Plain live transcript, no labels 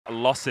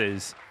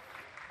losses.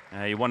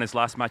 He won his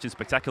last match in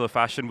spectacular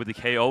fashion with the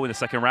KO in the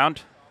second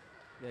round.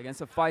 Yeah,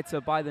 against a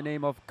fighter by the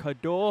name of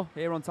KARD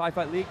here on Thai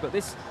Fight League, but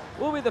this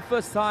will be the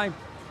first time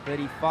that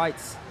he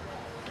fights.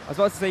 I was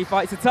about to say he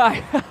fights a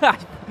Thai.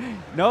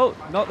 No,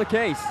 not the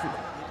case.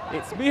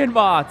 It's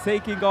Myanmar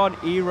taking on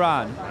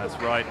Iran. That's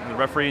right. And the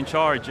referee in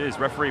charge is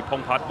referee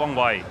Pongpat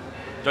Wongwai.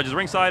 Judges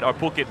ringside are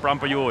Phuket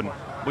Prampayoon,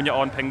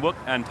 Bunyaon Pengwook,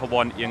 and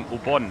Tawon Ieng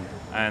Ubon.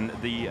 And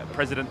the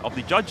president of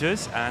the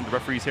judges and the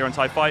referees here on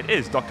Thai Fight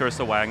is Dr.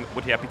 Sawang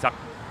Wuthiapitak.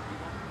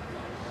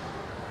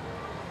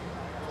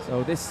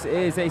 So this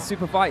is a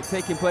super fight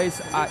taking place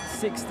at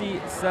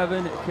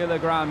 67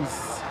 kilograms.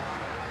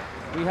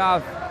 We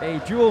have a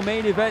dual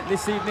main event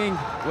this evening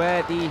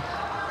where the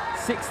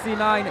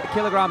 69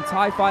 kilogram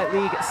Thai Fight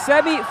League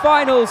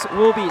semi-finals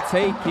will be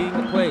taking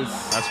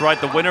place. That's right,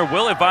 the winner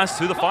will advance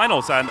to the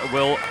finals and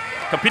will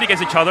compete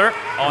against each other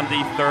on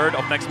the 3rd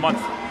of next month.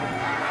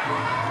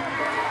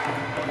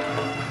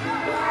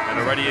 And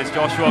already is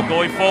Joshua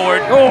going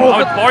forward.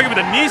 Oh, Barghi with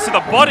the knees to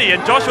the body,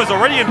 and Joshua's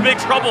already in big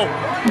trouble.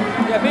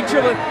 Yeah, big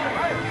trouble.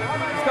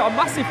 He's got a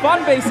massive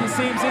fan base, it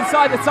seems,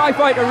 inside the Thai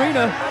Fight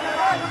arena.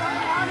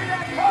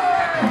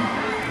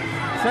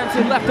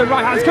 Attempted left and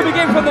right hands coming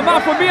in from the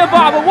mouth from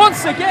Myanmar, but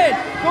once again,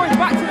 going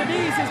back to the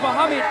knees is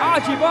Mohammad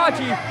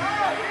Barghi.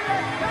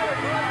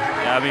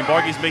 Yeah, I mean,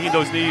 Barghi's making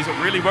those knees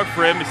really work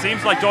for him. It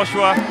seems like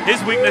Joshua,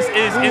 his weakness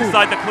is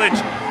inside the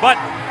clinch, but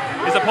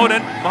his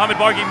opponent,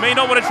 Mohammad Barghi, may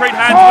not want to trade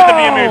hands with the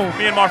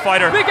Myanmar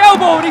fighter. Big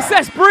elbow, and he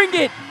says, bring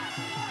it.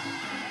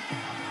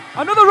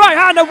 Another right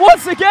hand, and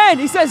once again,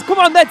 he says, come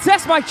on then,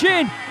 test my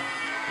chin.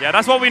 Yeah,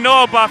 that's what we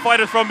know about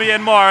fighters from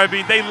Myanmar. I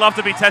mean, they love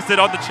to be tested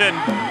on the chin.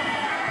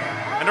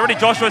 And already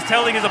Joshua's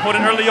telling his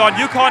opponent early on,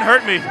 you can't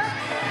hurt me.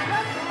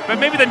 But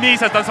maybe the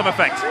knees has done some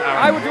effect.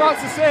 I would like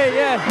to say,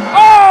 yeah.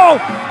 Oh!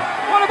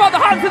 What about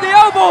the hands and the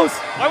elbows?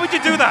 Why would you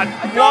do that?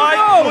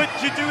 Why would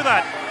you do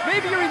that?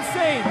 Maybe you're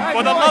insane. For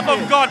the love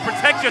of God,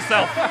 protect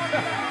yourself.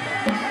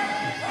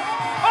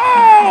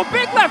 Oh!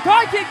 Big left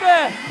high kick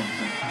there.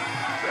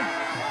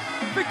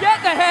 Forget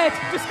the head.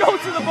 Just go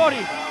to the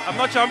body. I'm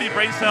not sure how many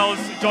brain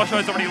cells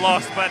Joshua has already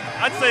lost, but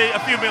I'd say a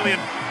few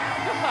million.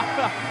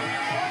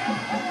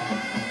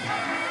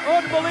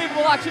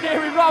 Unbelievable action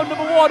here in round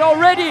number 1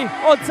 already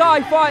on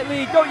Thai Fight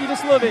League. Don't you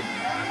just love it?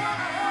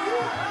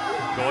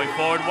 Going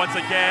forward once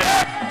again,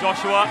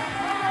 Joshua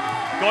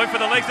going for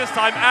the legs this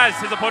time as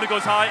his opponent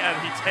goes high, and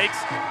he takes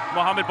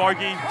Mohammad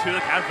Barghi to the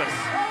canvas.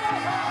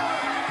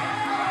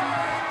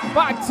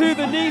 Back to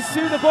the knees,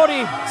 to the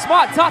body.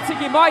 Smart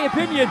tactic in my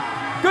opinion.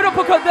 Good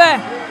uppercut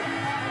there.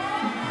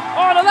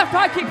 Oh, the left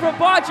high kick from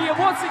Barghi, and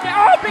once again,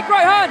 oh, big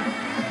right hand.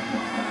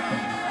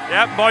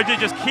 Yeah, Barghi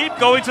just keep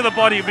going to the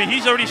body. I mean,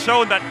 he's already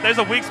shown that there's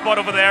a weak spot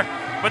over there.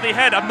 But the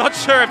head, I'm not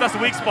sure if that's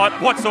a weak spot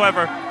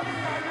whatsoever.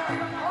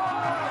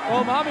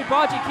 Well, Mohammad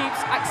Barghi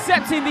keeps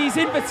accepting these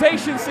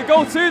invitations to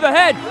go to the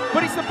head.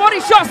 But it's the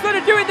body shots that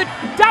are doing the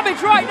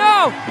damage right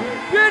now.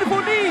 Beautiful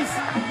knees.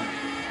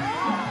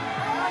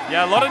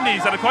 Yeah, a lot of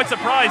knees, and I'm quite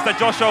surprised that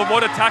Joshua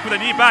won't attack with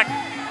a knee back.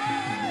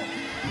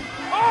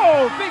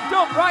 Oh, big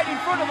dump right in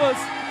front of us.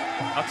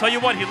 I'll tell you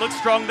what, he looks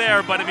strong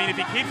there, but I mean, if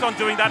he keeps on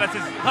doing that as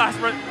his last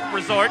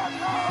resort,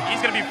 he's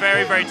going to be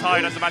very, very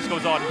tired as the match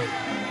goes on.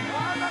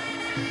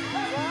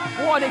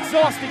 What an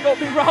exhausting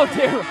opening round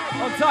here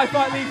on Thai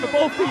Fight League for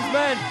both these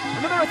men.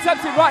 Another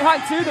attempted right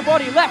hand to the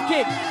body, left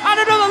kick, and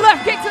another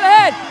left kick to the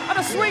head, and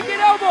a swinging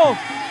elbow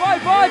by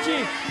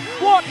Barghi.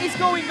 What is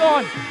going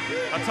on?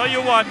 I'll tell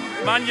you what,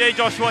 Manye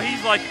Joshua,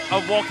 he's like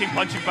a walking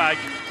punching bag.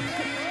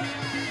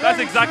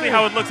 That's exactly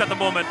how it looks at the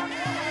moment.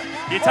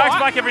 He attacks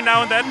back every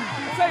now and then.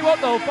 I'll tell you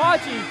what though,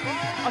 Barghi,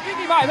 I think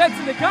he might have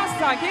entered the gas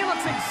tank. He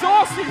looks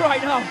exhausted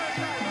right now.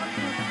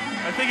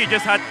 I think he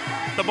just had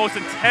the most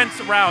intense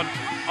round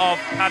of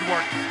pad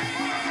work.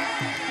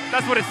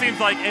 That's what it seems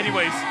like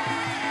anyways.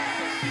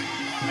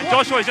 And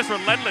Joshua is just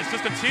relentless,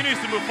 just continues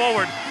to move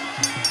forward.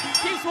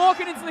 Keeps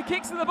walking into the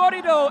kicks to the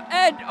body though.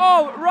 End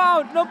of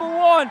round number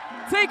 1.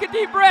 Take a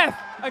deep breath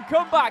and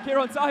come back here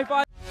on Thai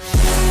Fight.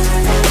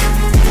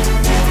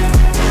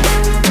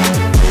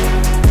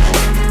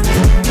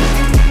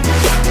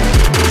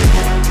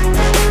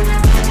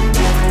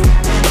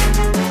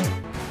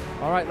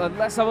 All right, then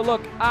let's have a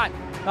look at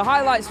the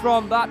highlights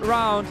from that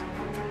round.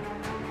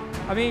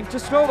 I mean,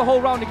 just throw the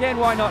whole round again,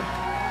 why not?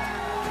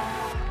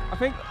 I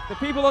think the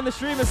people on the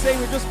stream are saying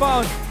we just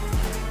found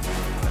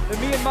the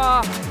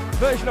Myanmar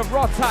version of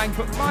Rotang,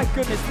 but my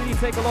goodness, did he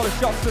take a lot of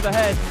shots to the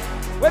head?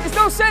 Where there's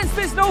no sense,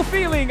 there's no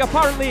feeling,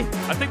 apparently.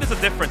 I think there's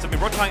a difference. I mean,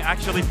 Rotang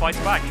actually fights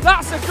back.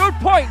 That's a good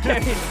point,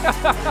 Kevin.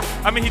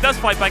 I mean, he does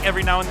fight back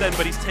every now and then,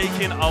 but he's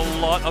taken a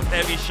lot of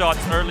heavy shots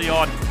early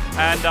on.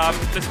 And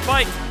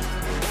despite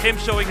him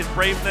showing his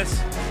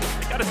braveness,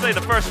 I gotta say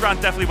the first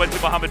round definitely went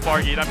to Mohammad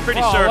Barghi, and I'm pretty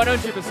sure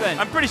 100%.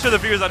 I'm pretty sure the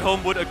viewers at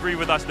home would agree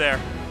with us there.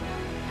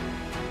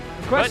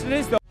 The question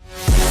is though,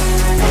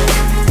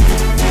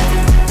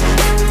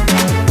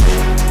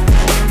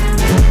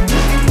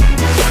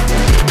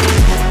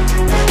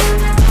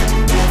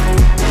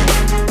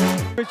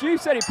 but you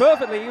said it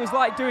perfectly, he was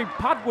like doing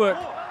pad work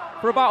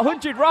for about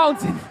 100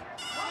 rounds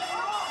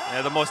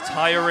Yeah, the most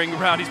tiring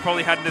round he's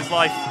probably had in his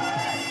life.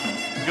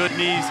 Good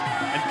knees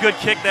and good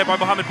kick there by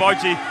Mohammad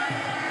Barghi.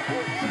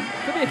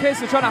 Could be a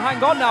case of trying to hang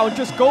on now and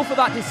just go for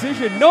that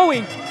decision,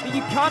 knowing that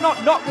you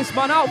cannot knock this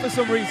man out for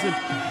some reason.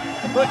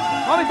 But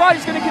Mohammad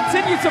Barghi's going to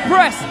continue to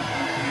press.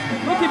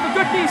 Looking for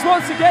good knees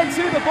once again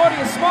to the body.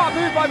 A smart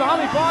move by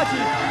Mohammad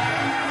Barghi.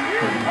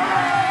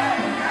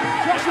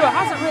 Joshua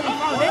hasn't really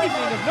found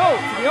anything of note,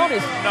 to be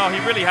honest. No,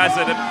 he really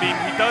hasn't. I mean,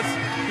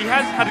 he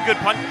has had a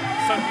good punch.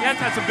 So he has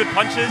had some good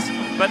punches,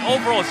 but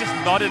overall it's just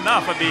not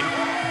enough. I mean,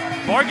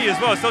 Barghi as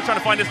well is still trying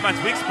to find this man's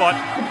weak spot.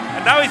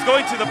 And now he's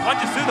going to the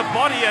punches through the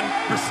body and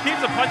receives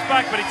a punch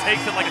back, but he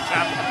takes it like a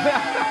champ.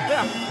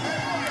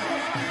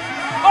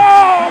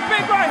 Oh,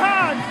 big right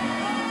hand!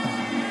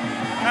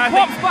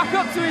 Pops back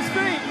up to his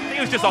feet. I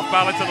think he was just off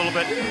balance a little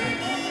bit.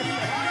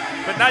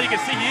 But now you can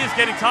see he is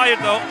getting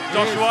tired though,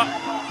 Joshua.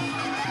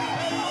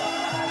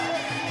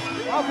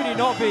 How can he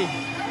not be?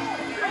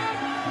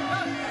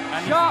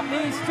 Sharp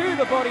knees to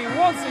the body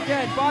once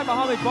again by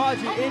Mohammad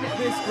Barghi in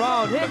this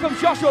round. Here comes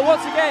Joshua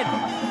once again,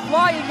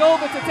 flying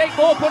over to take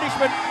more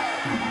punishment.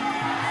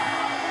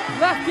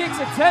 Left kicks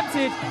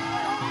attempted.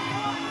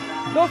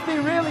 Nothing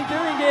really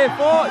doing here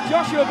for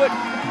Joshua, but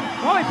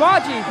Mohammad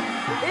Barghi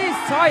is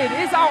tired,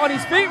 is out on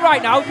his feet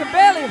right now. He can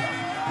barely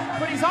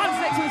put his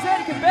hands next to his head,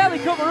 he can barely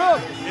cover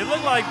up. It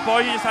looked like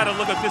Barghi just had a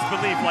look of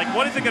disbelief, like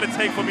what is it going to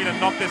take for me to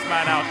knock this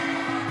man out?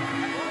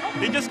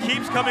 He just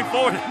keeps coming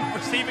forward and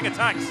receiving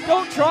attacks.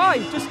 Don't try,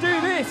 just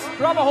do this.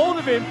 Grab a hold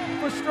of him,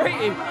 frustrate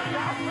him.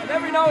 And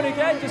every now and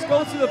again, just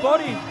go to the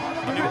body.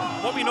 I mean,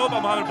 what we know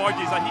about Mohammad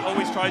Barghi is that he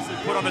always tries to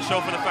put on the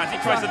show for the fans. He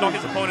tries to knock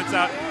his opponents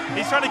out.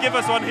 He's trying to give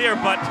us one here,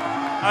 but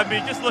I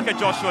mean, just look at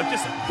Joshua,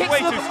 just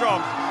way too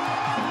strong.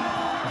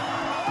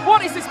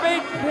 What is this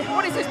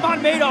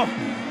man made of?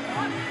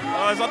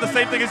 It's not the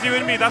same thing as you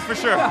and me, that's for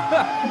sure.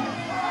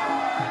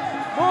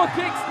 More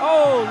kicks,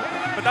 oh.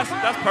 But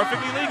that's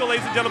perfectly legal,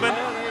 ladies and gentlemen.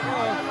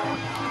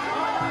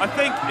 I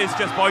think it's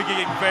just Barghi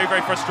getting very, very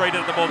frustrated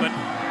at the moment.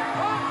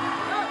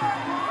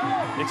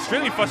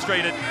 Extremely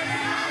frustrated.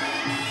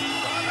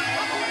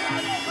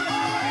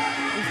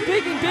 He's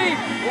digging deep,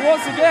 but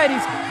once again,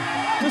 he's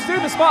just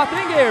doing the smart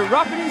thing here,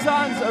 wrapping his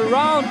hands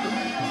around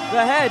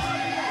the head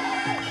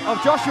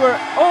of Joshua.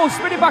 Oh,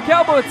 spinning back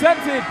elbow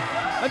attempted,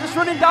 and just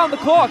running down the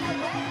clock.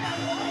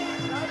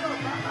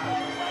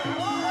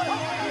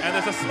 And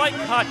there's a slight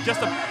cut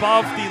just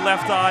above the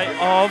left eye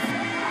of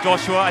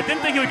Joshua. I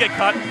didn't think he would get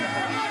cut.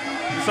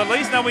 So at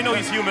least now we know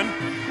he's human.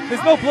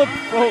 There's no blood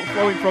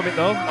flowing from it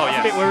though. Oh, That's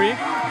a bit worrying.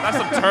 That's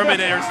some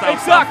Terminator style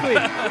Exactly.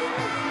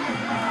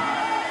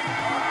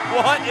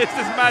 What is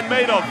this man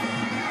made of?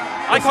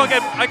 I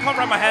can't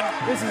wrap my head.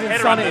 This is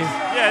around insanity. this.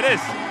 Yeah, it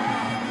is.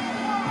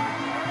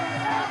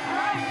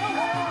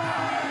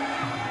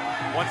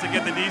 Once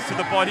again, the knees to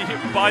the body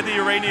by the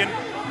Iranian.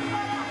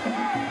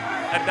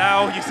 And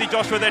now you see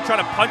Joshua there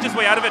trying to punch his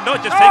way out of it. No,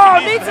 just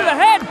taking knee to the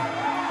head.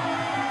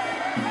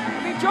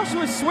 I mean,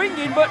 Joshua's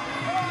swinging, but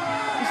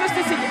he's just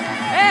hitting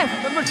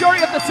F the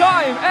majority of the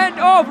time. End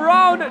of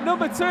round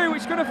number 2,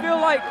 which is going to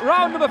feel like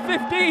round number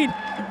 15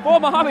 for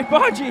Mohammad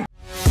Barghi.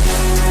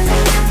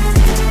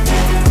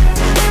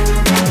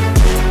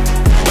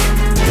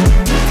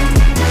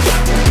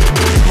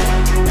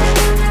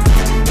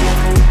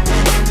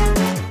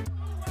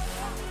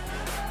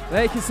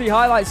 There you can see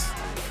highlights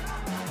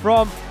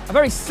from a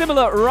very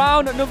similar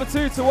round number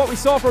 2 to what we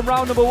saw from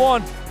round number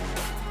 1.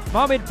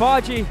 Mohammad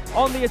Barghi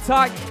on the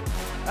attack,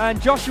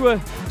 and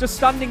Joshua just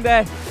standing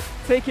there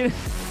taking,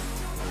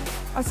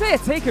 I say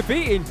take a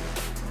beating,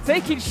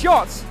 taking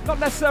shots, not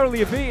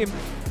necessarily a beating.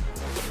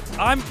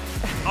 I'm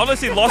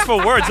honestly lost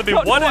for words. I mean,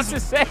 what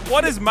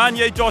is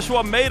Manye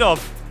Joshua made of?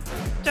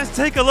 Just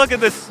take a look at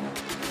this.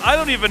 I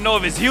don't even know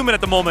if he's human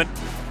at the moment.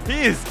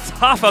 He is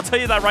tough, I'll tell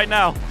you that right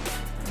now.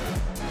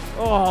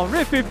 Oh,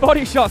 ripping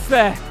body shots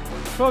there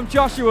from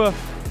Joshua.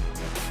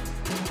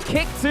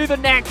 Kick to the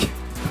neck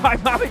by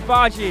Mohammad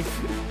Barghi.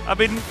 I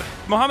mean,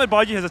 Mohammad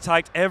Barghi has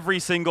attacked every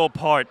single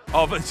part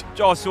of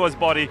Joshua's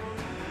body.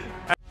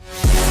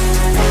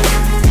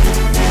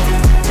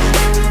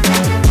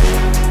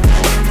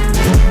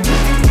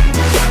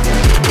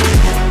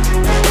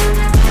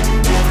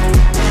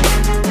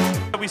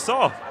 We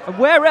saw. And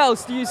where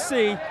else do you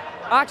see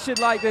action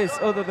like this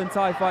other than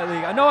Thai Fight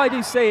League? I know I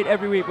do say it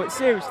every week, but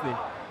seriously.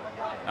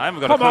 I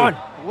haven't got a clue. Come on,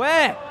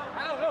 where?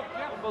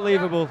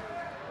 Unbelievable.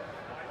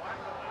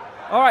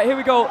 All right, here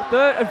we go,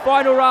 3rd and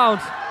final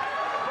round.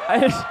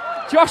 And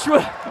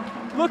Joshua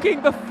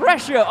looking the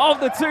fresher of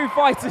the 2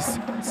 fighters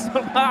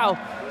somehow.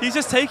 He's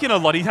just taking a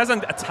lot. He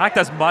hasn't attacked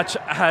as much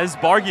as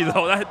Barghi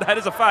though, that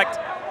is a fact.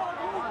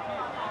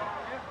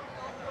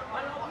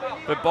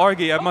 But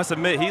Barghi, I must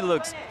admit, he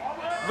looks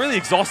really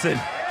exhausted.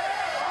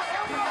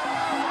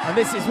 And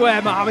this is where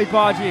Mohammad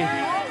Barghi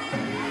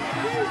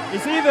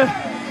is either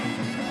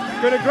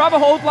going to grab a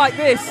hold like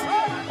this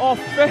or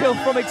fail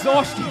from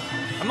exhaustion.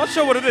 I'm not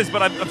sure what it is,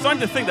 but I'm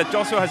starting to think that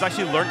Joshua has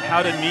actually learned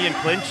how to knee and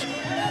clinch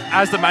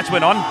as the match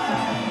went on.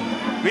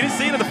 We didn't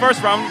see it in the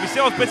first round, we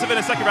saw bits of it in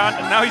the second round,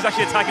 and now he's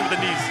actually attacking with the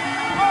knees.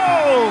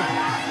 Oh!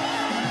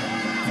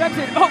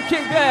 Attempted up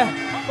kick there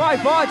by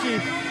Barghi.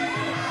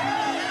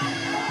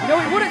 You know,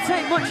 it wouldn't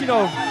take much, you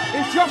know,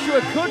 if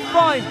Joshua could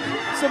find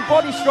some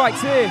body strikes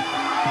here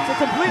to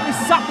completely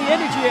sap the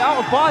energy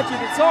out of Barghi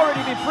that's already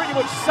been pretty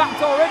much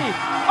sapped already.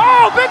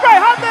 Oh, big right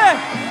hand there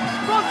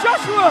from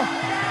Joshua.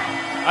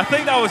 I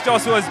think that was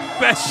Joshua's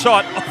best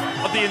shot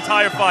of the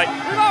entire fight.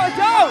 Without a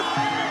doubt.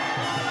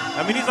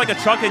 I mean, he's like a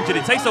truck engine.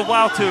 It takes a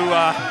while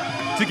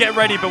to get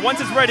ready, but once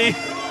it's ready,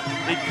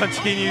 it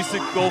continues to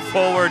go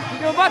forward.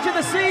 You imagine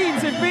the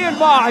scenes in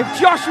Myanmar if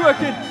Joshua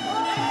could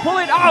pull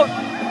it out.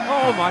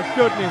 Oh my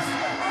goodness.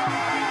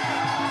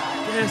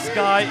 This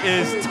guy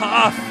is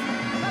tough.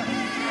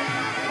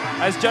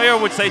 As JR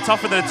would say,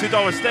 tougher than a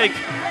 $2 steak.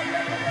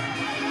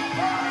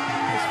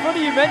 It's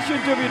funny you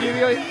mentioned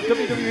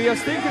WWE. I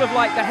was thinking of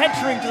like the head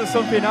shrinks or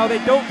something, how they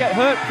don't get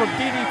hurt from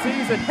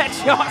DDTs and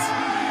headshots.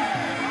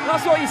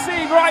 That's what you're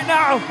seeing right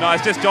now. No,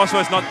 it's just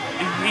Joshua's not,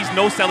 he's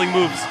no selling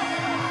moves.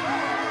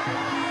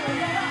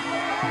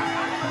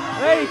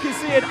 There you can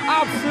see an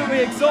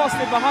absolutely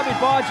exhausted Mohammad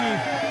Barghi.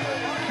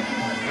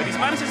 But he's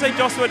managed to take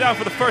Joshua down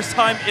for the first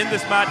time in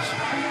this match.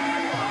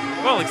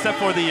 Well, except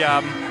for the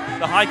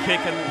high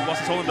kick and lost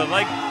his hold of the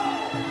leg.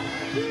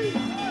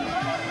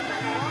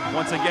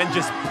 Once again,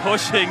 just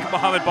pushing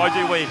Mohammad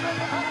Barghi away.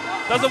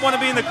 Doesn't want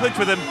to be in the clinch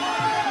with him.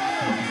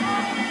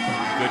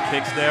 Good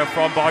kicks there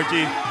from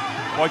Barghi.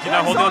 Barghi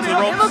now holding on to the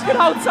ropes. Look at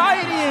how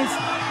tired he is.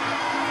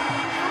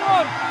 Come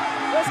on,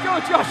 let's go,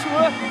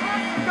 Joshua.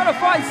 We've got to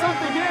find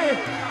something here.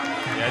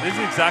 Yeah, this is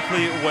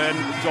exactly when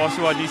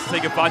Joshua needs to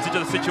take advantage of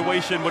the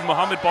situation when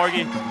Mohammad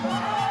Barghi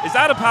is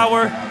out of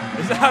power,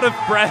 is out of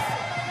breath.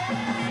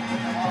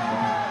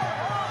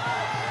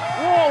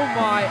 Oh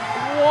my,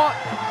 what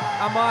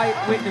am I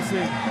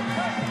witnessing?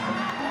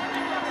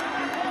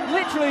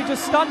 Literally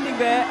just standing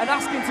there and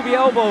asking to be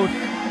elbowed.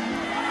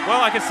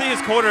 Well, I can see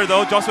his corner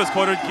though, Joshua's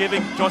corner,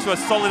 giving Joshua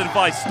solid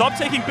advice. Stop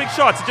taking big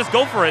shots and just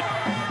go for it.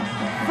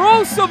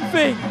 Throw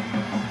something!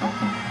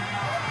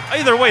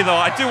 Either way though,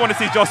 I do want to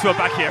see Joshua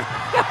back here.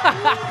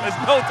 There's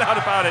no doubt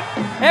about it.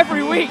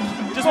 Every week.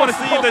 Just want to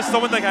see if there's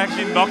someone that can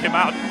actually knock him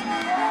out.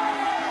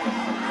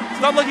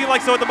 It's not looking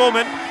like so at the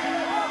moment.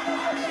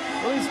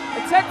 Well, he's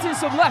attempting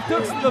some left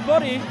hooks to the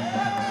body.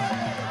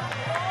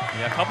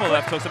 Yeah, a couple of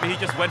left hooks. I mean, he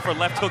just went for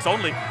left hooks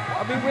only.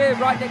 I mean, we're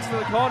right next to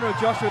the corner of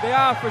Joshua. They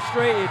are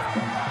frustrated.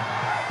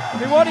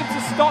 They want him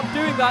to stop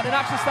doing that and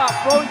actually start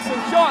throwing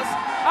some shots.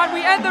 And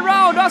we end the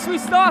round as we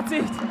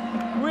started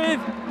with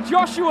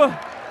Joshua,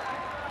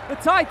 the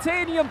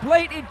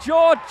titanium-plated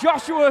jaw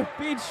Joshua,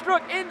 being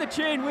struck in the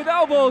chin with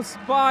elbows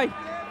by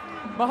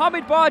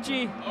Mohammad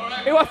Barghi,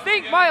 who I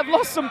think might have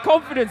lost some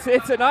confidence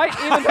here tonight,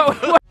 even though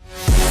he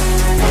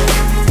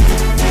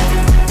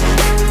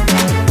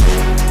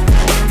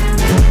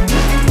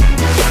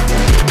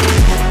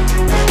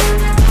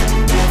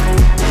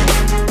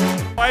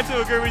 5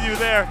 to agree with you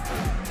there.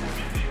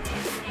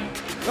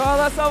 Well,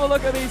 let's have a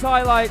look at these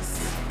highlights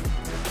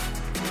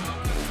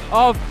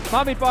of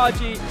Mohammad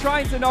Barghi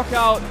trying to knock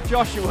out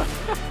Joshua.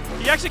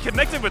 He actually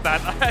connected with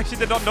that. I actually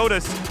did not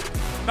notice.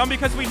 Now,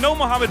 because we know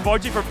Mohammad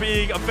Barghi for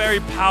being a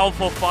very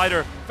powerful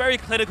fighter, very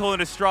clinical in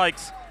his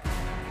strikes.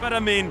 But I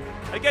mean,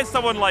 against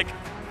someone like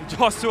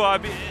Joshua,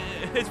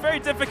 it's very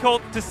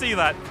difficult to see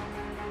that.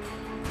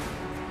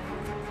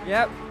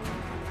 Yep.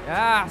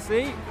 Ah,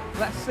 see?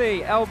 Let's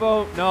see.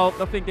 Elbow, no,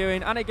 nothing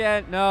doing. And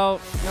again, no,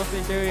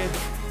 nothing doing.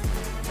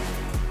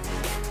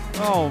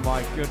 Oh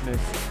my goodness.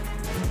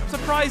 I'm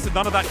surprised that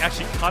none of that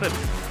actually cut him.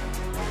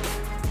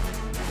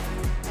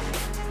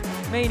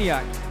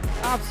 Maniac.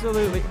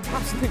 Absolutely,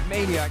 absolute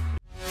maniac.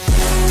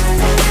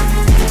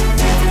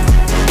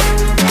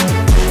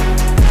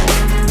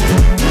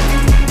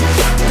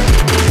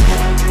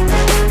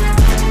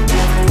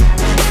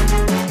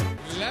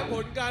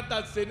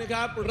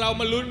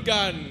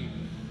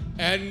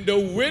 And the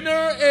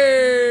winner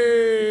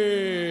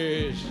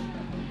is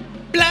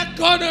Black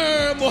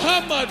Corner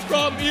Muhammad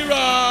from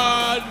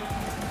Iran,